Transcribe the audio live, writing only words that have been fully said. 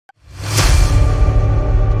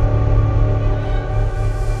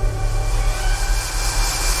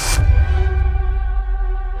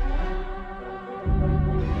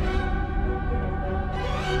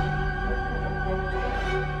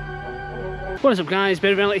What is up guys,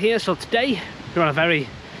 Bear here. So today we're on a very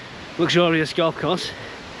luxurious golf course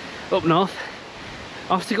up north,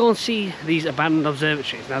 off to go and see these abandoned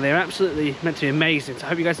observatories. Now they're absolutely meant to be amazing, so I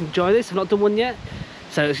hope you guys enjoy this. I've not done one yet,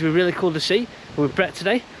 so it's going to be really cool to see. We're with Brett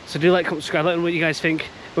today, so do like, comment, subscribe, let me know what you guys think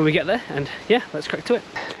when we get there, and yeah, let's crack to it.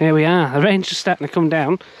 Here we are, the rain's just starting to come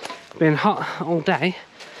down. It's been hot all day,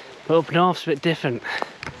 but up north's a bit different.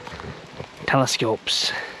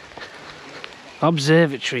 Telescopes,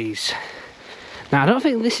 observatories. Now I don't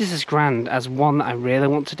think this is as grand as one that I really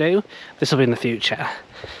want to do. This will be in the future.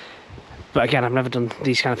 But again, I've never done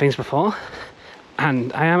these kind of things before,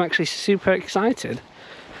 and I am actually super excited.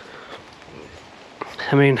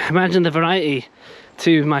 I mean, imagine the variety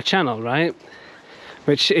to my channel, right?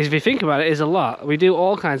 Which, if you think about it, is a lot. We do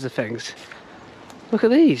all kinds of things. Look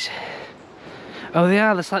at these. Oh,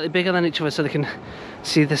 they're slightly bigger than each other so they can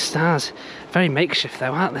see the stars. Very makeshift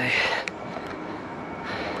though, aren't they?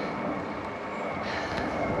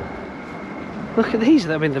 Look at these.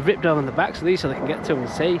 I mean, they've ripped over the backs of these so they can get to them and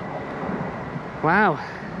see. Wow.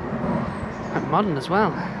 Quite modern as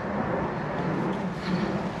well.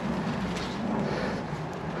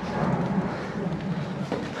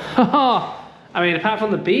 Oh, I mean, apart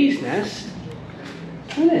from the bee's nest,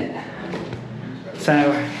 isn't it?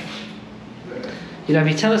 So, you have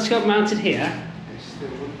your telescope mounted here.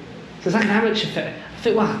 So it's like an amateur thing. I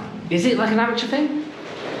think, wow, is it like an amateur thing?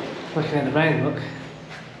 Looking at the rain, look.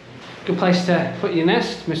 Good place to put your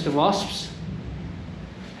nest, Mr. Wasps.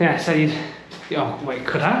 Yeah, so you'd... Oh, wait,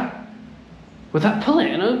 could I? Would that pull it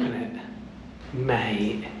and open it?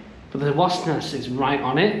 Mate. But the wasp nest is right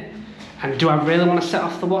on it. And do I really want to set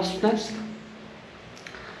off the wasp nest?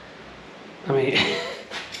 I mean,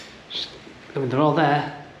 they're all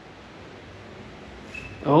there.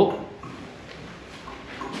 Oh.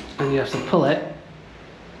 And you have to pull it.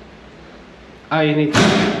 Oh, you need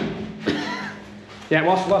to... Yeah,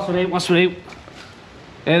 wasp with you.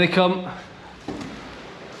 Here they come.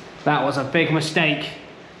 That was a big mistake.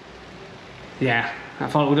 Yeah, I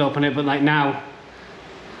thought it would open it, but like now,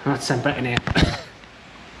 I'll have to send Brett in here.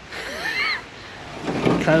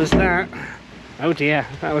 Close that. Oh dear,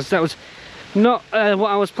 that was not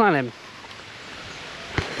what I was planning.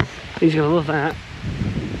 He's gonna love that.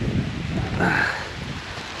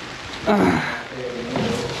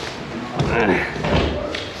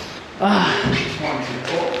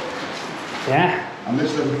 Yeah. And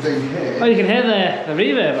this little thing here. Oh, you can hear the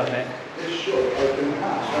reverb of it. This should open the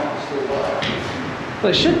hatch, still there.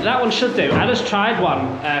 Well, it should. That one should do. I just tried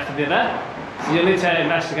one for the other. So you'll need to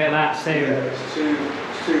investigate that soon. Yeah, it's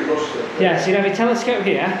too rusty. Yeah, so you have your telescope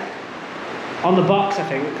here, on the box, I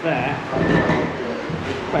think, there.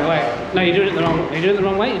 Wait. No, you're doing it the wrong. Are you doing it the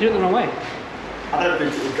wrong way? You're doing it the wrong way. I don't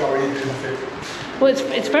think it would go in nothing. Well,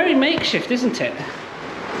 it's very makeshift, isn't it?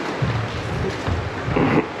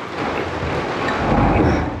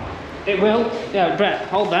 It will. Yeah, Brett,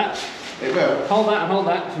 hold that. It will. Hold that and hold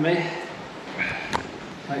that for me.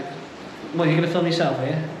 Like, well, you're going to film yourself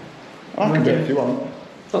here? I can do it if you want.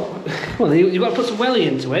 Well, you've got to put some welly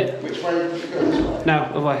into it. Which way did you go? This way? No,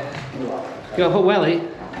 other way. You've got to put welly.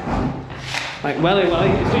 Like welly.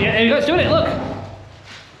 Yeah, here you go, it's doing it, look.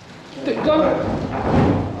 Go.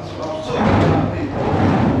 That's what I was talking about.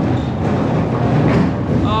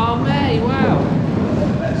 Oh, mate, wow.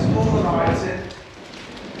 That's all the lighting.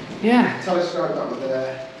 Yeah. Telescope that was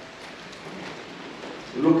there.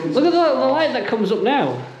 Look at the light that comes up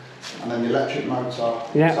now. And then the electric motor.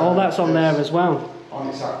 Yeah, all that's on there as well. On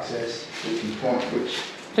its axis, which is point which.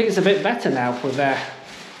 I think it's a bit better now with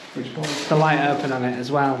Which point? the light open on it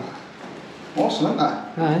as well. Awesome, isn't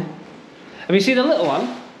that? Aye. Have you seen the little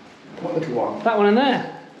one? What little one? That one in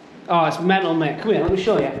there. Oh, it's mental, mate. Come here, let me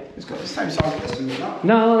show you. It's got the same size as this, isn't it?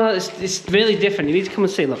 No, it's really different. You need to come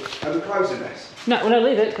and see, look. Are we closing this? No,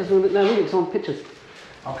 leave it, because we're looking at some pictures.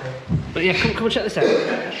 Okay. But yeah, come and check this out.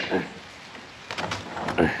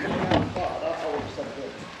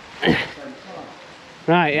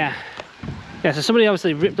 Right, yeah. Yeah, so somebody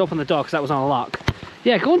obviously ripped open the door because that was on a lock.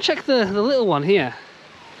 Yeah, go and check the little one here.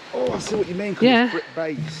 Oh, I see what you mean, because Yeah. it's brick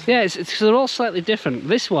base. Yeah, it's they're all slightly different.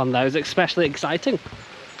 This one, though, is especially exciting.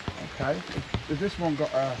 Okay. Has this one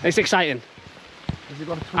got a... It's exciting. Has it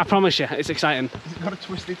got a twist? I promise you, it's exciting. Has it got a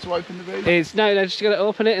twisted to open the boot? It's, no, just got to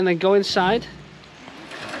open it and then go inside.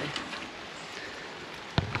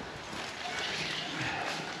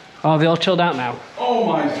 Oh, they all chilled out now. Oh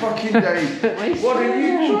my fucking days. What are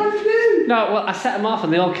you trying to do? No, well, I set them off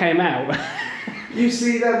and they all came out. You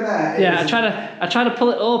see them there? Yeah, I tried to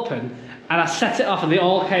pull it open and I set it off and they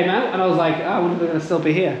all came out and I was like, oh, I wonder if they're going to still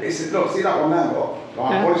be here. Look, see that one there, look?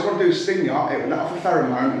 Like, Yeah. all it's going to do is sting you, it will let off a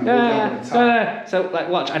pheromone and No. So, like,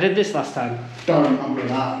 watch, I did this last time. Don't remember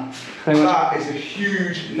that. That is a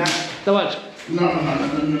huge nest. So watch. No,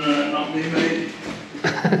 not me, mate.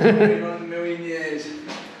 Not in a million years.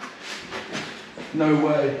 No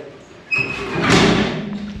way.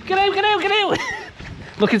 Get out!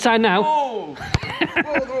 Look inside now. Oh,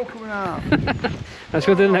 they're all coming out. Let's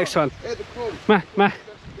go to the next one. Here they come.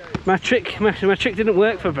 My trick didn't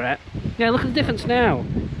work for Brett. Yeah, look at the difference now.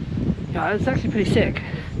 Yeah, it's actually pretty sick.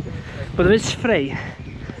 But there is 3.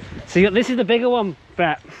 So you got, this is the bigger one,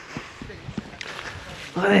 Brett.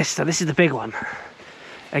 Look at this. So this is the big one.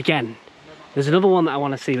 Again, there's another one that I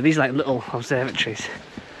want to see, but these are like little observatories.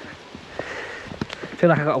 I feel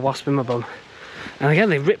like I got a wasp in my bum. And again,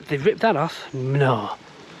 they ripped that off. No.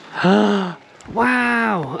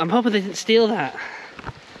 Wow! I'm hoping they didn't steal that.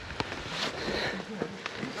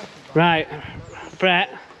 Right, Brett,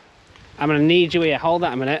 I'm gonna need you here. Hold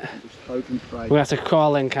that a minute. Just hope and pray. We have to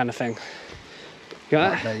crawl in, kind of thing. You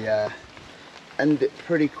got that? They end it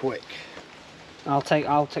pretty quick. I'll take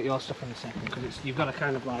your stuff in a second because you've got to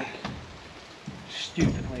kind of like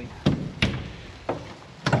stupidly.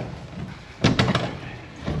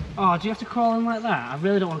 Oh, do you have to crawl in like that? I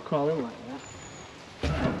really don't want to crawl in like that.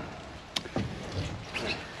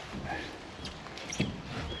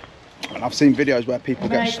 And I've seen videos where people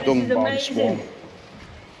get stung by the swarm.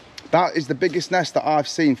 That is the biggest nest that I've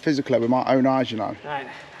seen physically with my own eyes, you know. Right.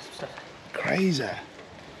 Crazy.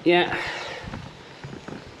 Yeah.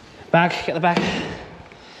 Bag, get the bag.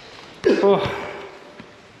 Oh.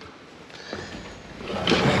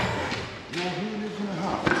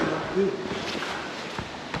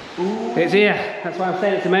 It's here. That's why I'm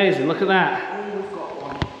saying it's amazing. Look at that. Oh, we've got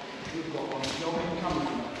one. We've got one. Show me the camera.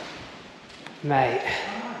 Mate.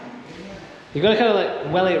 You've got to kind of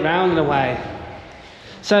like well it round in a way.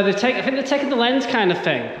 So I think they're taking the lens kind of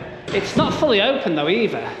thing. It's not fully open though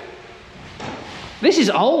either. This is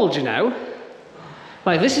old, you know.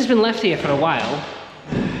 Like this has been left here for a while.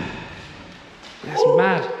 That's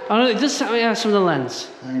mad. Oh no, it does have some of the lens.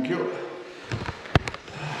 Thank you.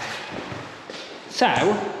 So,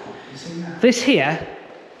 this here,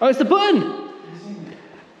 oh, it's the button.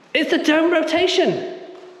 It's the dome rotation.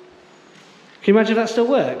 Can you imagine if that still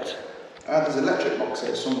worked? There's an electric box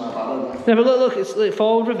here somewhere, but I don't know. No, but look, it's like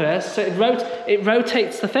forward, reverse, so it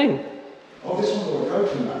rotates the thing. Oh, this one's already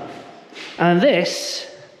open now. And this,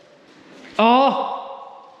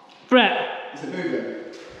 oh, Brett. Is it moving?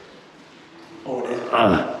 Oh, it is.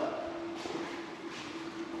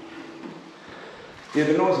 Yeah,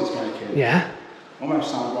 the noise it's making. Yeah.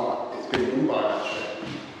 Almost sounds like it's been done by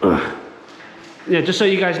actually. Yeah, just so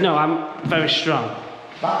you guys know, I'm very strong.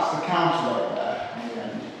 That's the counterweight there on the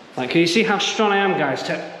end. Like, can you see how strong I am, guys? You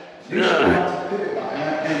should have to pivot that,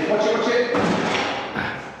 yeah? Watch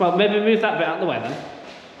it. Well, maybe move that bit out of the way then.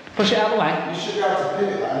 Push it out of the way. You should be able to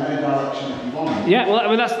pivot that in any direction that you want. Yeah, well, I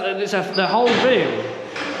mean, the whole room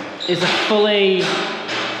is a fully,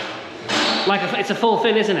 it's a full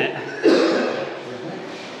thing, isn't it?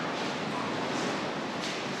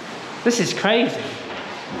 This is crazy.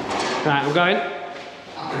 Right, I'm going.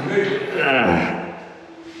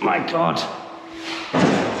 My God.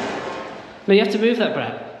 No, you have to move that,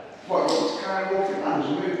 Brett. What, it's kind of walking around,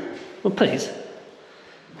 just move it. Well, please.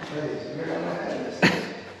 Please, move it on my head.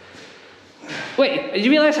 Wait, do you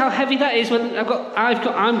realise how heavy that is when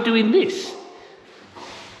I'm doing this?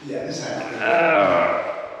 Yeah, this head.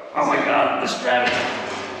 Oh my God, the strap.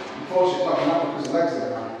 Unfortunately, it's not enough because the legs are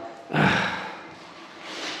down.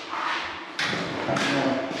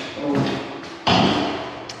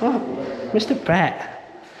 Oh, Mr.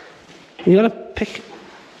 Brett, you gotta pick.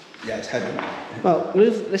 Yeah, it's heavy. Well,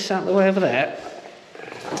 move this out the way over there.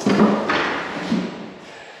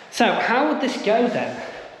 So, how would this go then?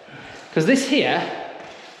 Because this here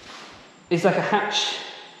is like a hatch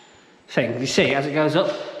thing. You see, as it goes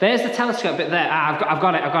up. There's the telescope bit there. I've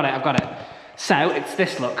got it. So it's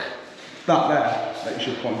this look. That there that you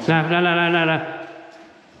should point. No.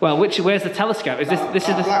 Well, where's the telescope? Is this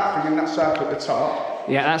is the black thing in that circle at the top?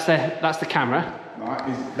 Yeah, that's the camera. Right.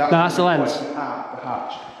 That's the lens. Out the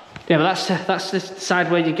hatch. Yeah, but that's the side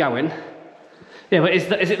where you're going. Yeah, but is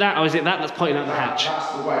it that or is it that that's pointing at the hatch?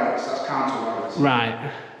 That's the way. That's counterweight.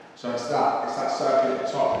 Right. So it's that circle at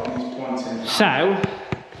the top that he's pointing. So,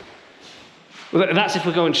 well, that's if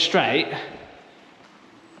we're going straight.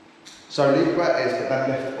 So leave it where it is, but then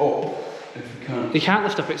lift it up if you can. You can't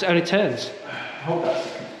lift up, it only turns. Hold that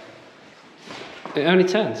second. It only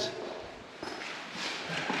turns.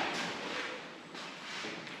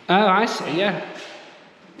 Oh, I see, yeah.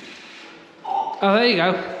 Oh, there you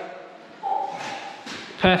go.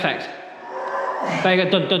 Perfect. There you go.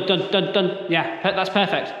 Done, done, done, done, done. Yeah, that's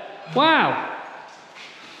perfect. Wow.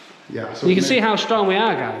 Yeah. You can see how strong we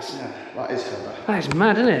are, guys. Yeah, that is heavy. That is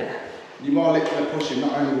mad, isn't it? You are literally pushing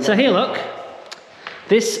not only the... So here, look.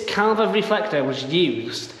 This Calver reflector was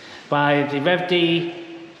used by the Rev D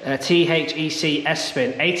THEC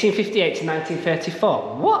S-spin, 1858 to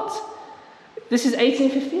 1934. What? This is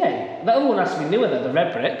 1858? That other one has to be newer than the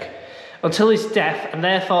red brick. Until his death, and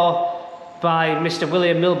therefore by Mr.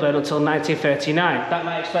 William Milburn until 1939. That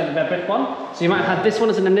might explain the red brick one. So you might have had this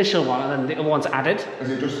one as an initial one, and then the other one's added.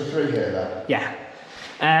 Is it just the three here, then? Yeah.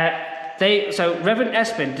 So Reverend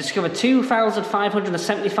Espin discovered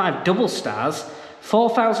 2,575 double stars,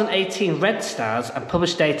 4,018 red stars, and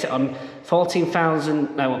published data on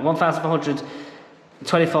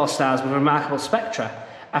 1,424 stars with remarkable spectra.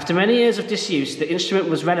 After many years of disuse, the instrument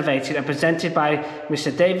was renovated and presented by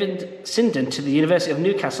Mr. David Sinden to the University of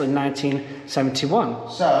Newcastle in 1971.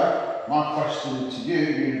 So, my question to you,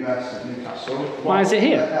 University of Newcastle, why is it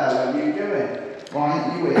here? What the hell are you doing? Why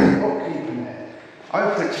aren't you in upkeeping it?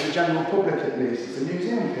 Open it to the general public at least, it's a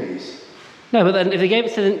museum piece. No, but then if they gave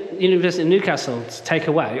it to the University of Newcastle to take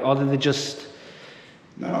away, or did they just...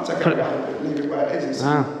 No, not take it away, but leave it where it is. It's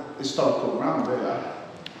a historical ground, really.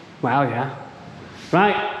 Wow, yeah.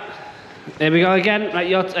 Right, here we go again. Right,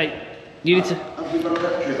 you need to... Have we got a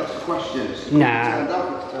battery? That's the question. Nah.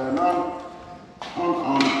 Turn on.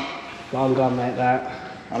 Long gone, mate, that.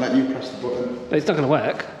 I'll let you press the button. But it's not going to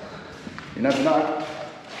work. You never know.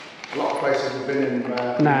 A lot of places we've been in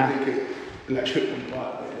where nah. you think electric wouldn't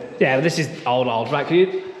work. Yeah, but this is old. Right, can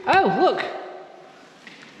you... Oh, look!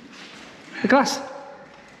 The glass.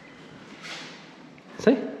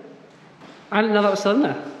 See? I didn't know that was still in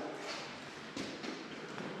there.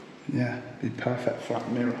 Yeah, be perfect flat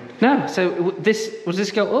mirror. No, so this, would this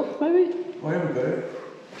go up, maybe? Oh, here we go.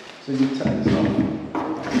 So you turn this on.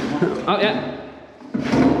 Oh, yeah.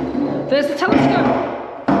 There's the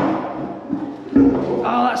telescope!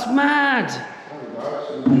 Oh, that's mad! There we go,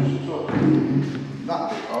 so you just sort of that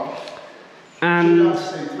bit off. And... You have to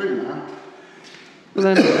see through now. Well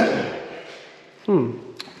then...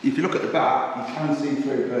 If you look at the back, you can see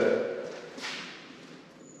through, but...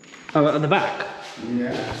 Oh, at the back?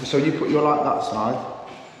 Yeah. So you put your light that side.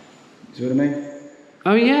 Do you know what I mean?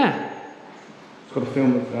 Oh yeah. It's got a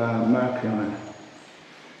film with mercury on it.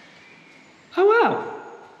 Oh wow.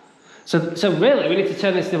 So really, we need to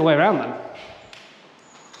turn this the other way around then?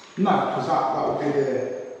 No, because that would be the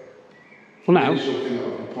initial thing that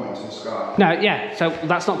would be pointing to the sky. No, yeah. So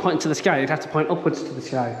that's not pointing to the sky. You'd have to point upwards to the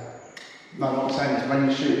sky. No, what I'm saying is when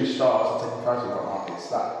you're shooting stars and taking photos of it, it's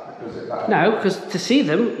that. No, because to see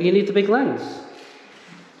them, you need the big lens.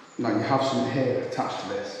 No, you have something here attached to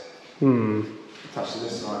this. Attached to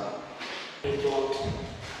this side. No.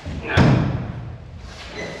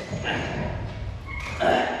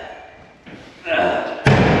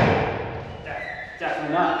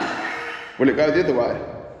 Definitely not. Will it go the other way?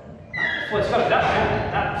 Well, it's got to go that way.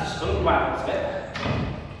 That's just unwound a bit.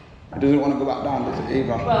 It doesn't want to go back down, does it, either?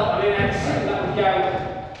 Well, I mean, that would go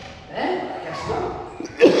there. I guess not.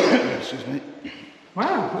 Excuse me.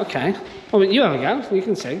 Wow, okay. Well, you have a go, you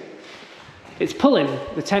can see. It's pulling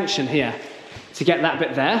the tension here to get that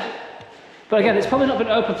bit there. But again, it's probably not been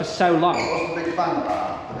open for so long. What's the big bang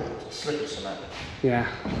about that? Did it slip or something? Yeah.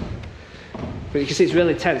 But you can see it's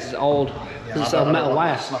really tense, it's old, it's old metal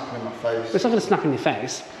wire. It's snapping in my face. It's not going to snap in your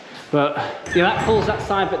face. But, yeah, that pulls that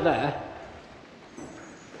side bit there.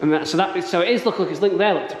 And so it is, look, it's linked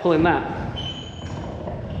there, look, to pull in that.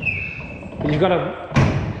 And you've got to,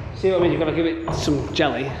 see what I mean, you've got to give it some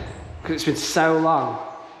jelly, because it's been so long.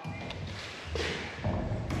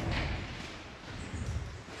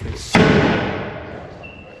 Teeth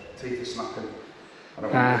are snapping. I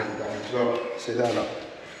don't want to get it down as well. See there, look.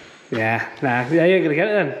 Yeah, nah, yeah, you're going to get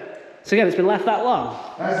it then. So again, it's been left that long.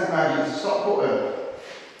 There's the emergency stop button.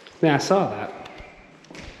 Yeah, I saw that.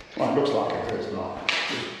 Well, it looks like it, but it's not.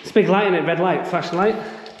 It's a big light in it, red light, flashing light.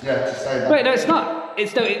 Yeah, to say that. Wait, no, it's not.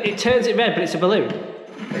 It turns it red, but it's a balloon.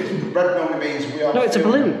 Red normally means we are. No, it's a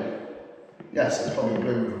balloon. Yes, it's probably a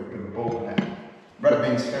balloon with a bulb in it. Red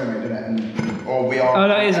means filming, doesn't it? Or we are. Oh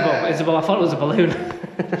no, it is a bulb. It's a bulb. I thought it was a balloon.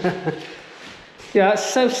 Yeah, that's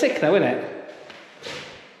so sick, though, isn't it?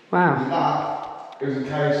 Wow. That is in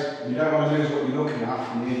case you don't want to lose what you're looking at,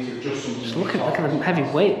 and you need to adjust something. Just look at the heavy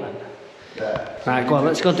weight, man. Yeah. Right, go on.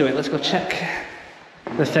 Let's go do it. Let's go check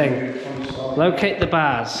the thing. Locate the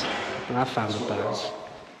bars. And I found the bars.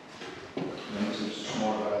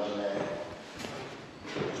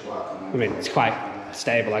 I mean, it's quite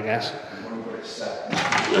stable, I guess.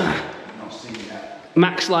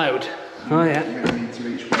 Max load. Oh yeah. You're going to need to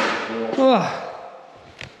each way.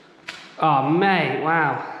 Oh mate,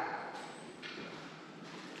 wow.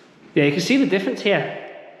 Yeah, you can see the difference here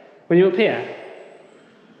when you're up here.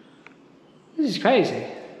 This is crazy.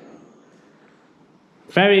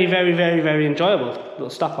 Very, very, very, very enjoyable little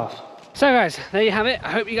stop off. So guys, there you have it.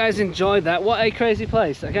 I hope you guys enjoyed that. What a crazy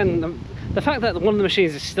place. Again, the fact that one of the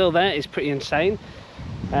machines is still there is pretty insane.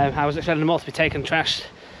 I was expecting them all to be taken, trashed,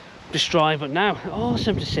 destroyed, but now,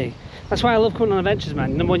 awesome to see. That's why I love coming on adventures,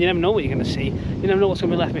 man. Number one, you never know what you're going to see. You never know what's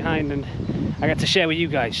going to be left behind, and I get to share with you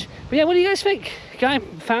guys. But yeah, what do you guys think? The guy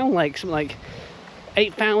found like something like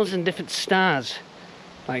 8,000 different stars.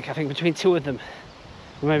 Like, I think between two of them.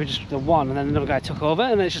 Or maybe just the one, and then another guy took over,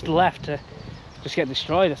 and then it's just left to just get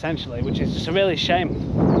destroyed, essentially, which is just a really shame.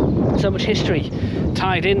 So much history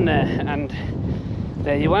tied in there, and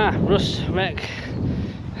there you are, rust, wreck,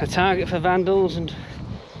 a target for vandals, and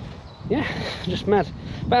yeah, just mad.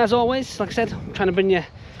 But as always, like I said, I'm trying to bring you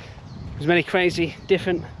as many crazy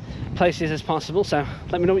different places as possible, so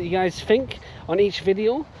let me know what you guys think on each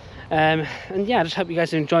video, and yeah, I just hope you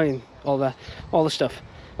guys are enjoying all the stuff.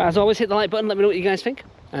 But as always, hit the like button, let me know what you guys think,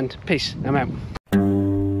 and peace, I'm out.